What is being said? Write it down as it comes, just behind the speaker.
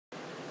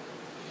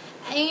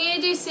I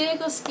do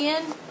Cynical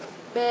Skin,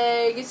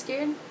 but get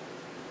scared.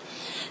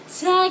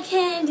 Tie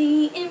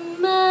candy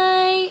in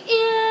my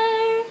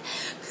ear.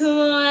 Come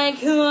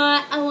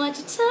on, I want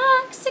you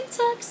toxic,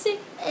 toxic,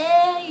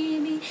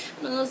 baby.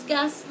 Those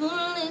gospel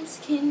lips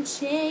can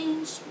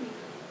change me.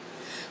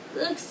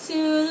 Look to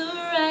the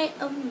right,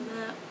 I'm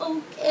not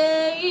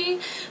okay.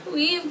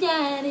 We've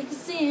got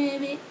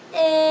Exhibit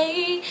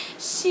A.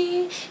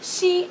 She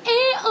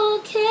ain't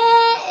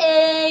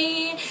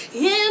okay.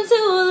 And to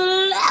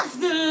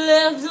the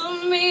left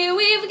of me,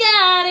 we've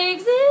got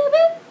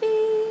Exhibit B.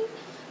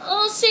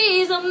 Oh,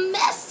 she's a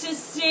mess to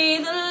say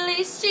the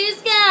least.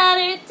 She's got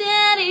her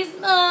daddy's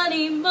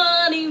money,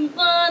 money,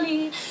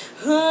 money.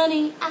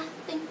 Honey, I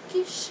think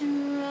you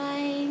should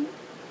ride.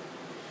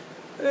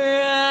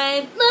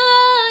 Right,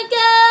 look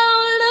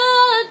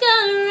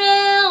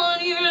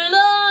around, you're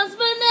lost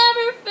but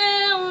never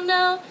found.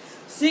 Now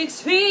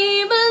 6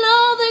 feet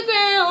below the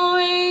ground,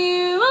 where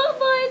you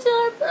avoid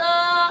your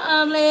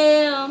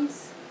problems.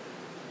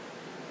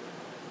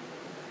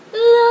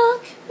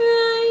 Look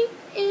right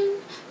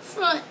in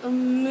front of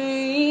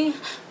me,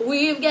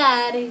 we've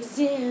got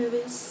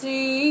Exhibit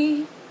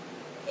C.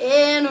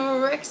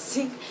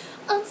 Anorexic,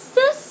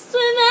 obsessed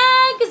with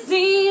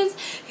magazines.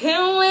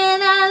 And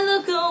when I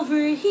look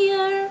over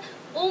here,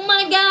 oh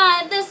my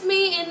God, that's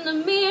me in the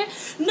mirror.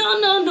 No,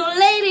 no, no,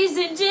 ladies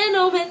and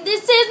gentlemen,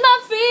 this is my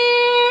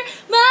fear,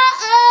 my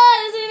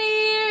eyes and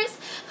ears.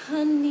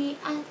 Honey,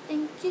 I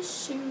think you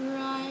should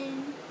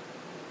run.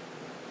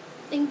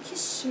 Think you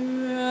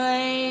should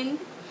run.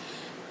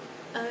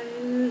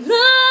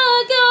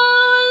 Look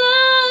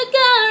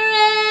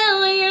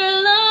around,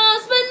 you're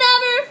lost but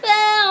never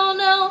found.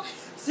 No,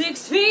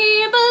 6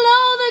 feet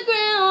below the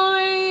ground,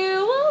 where you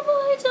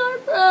avoid your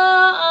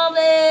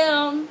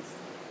problems.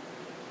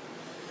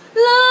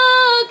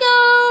 Look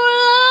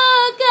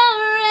around,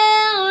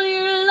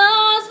 you're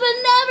lost but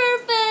never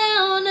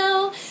found. No,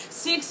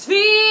 6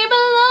 feet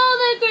below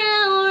the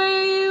ground,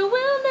 where you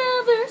will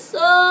never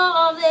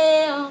solve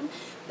them.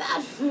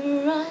 Bad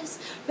for us,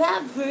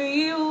 bad for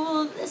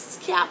you. This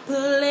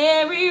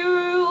capillary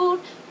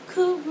root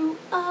could root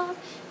up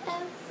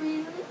every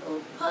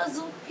little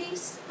puzzle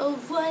piece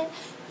of what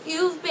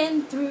you've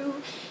been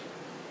through.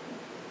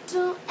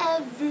 Don't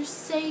ever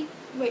say,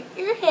 wait,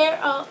 your hair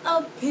all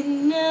up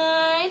in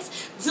nights.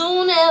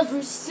 Don't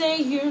ever say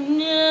you're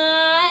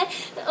not.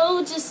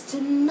 Oh, just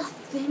a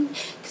nothing,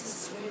 'cause I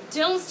swear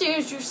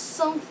downstairs you're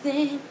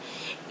something.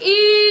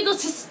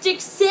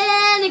 Egotistic,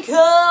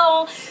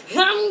 cynical.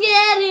 I'm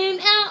getting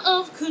out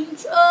of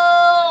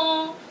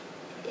control.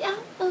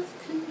 Out of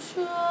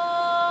control.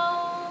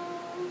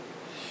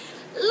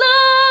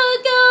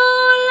 Look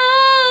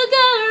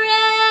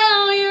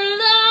around, you're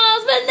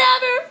lost but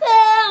never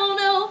found.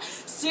 No,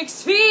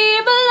 6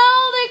 feet below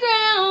the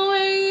ground,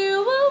 where you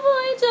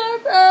avoid your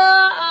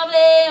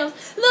problems.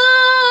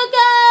 Look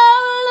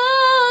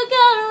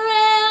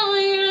around,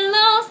 you're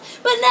lost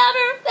but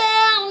never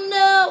found.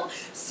 No,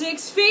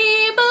 6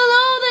 feet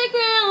below the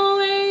ground,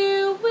 where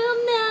you will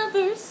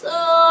never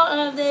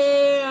solve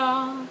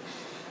them.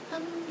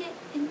 I'm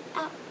getting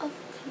out of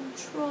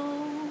control.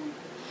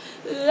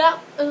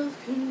 Out of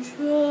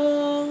control.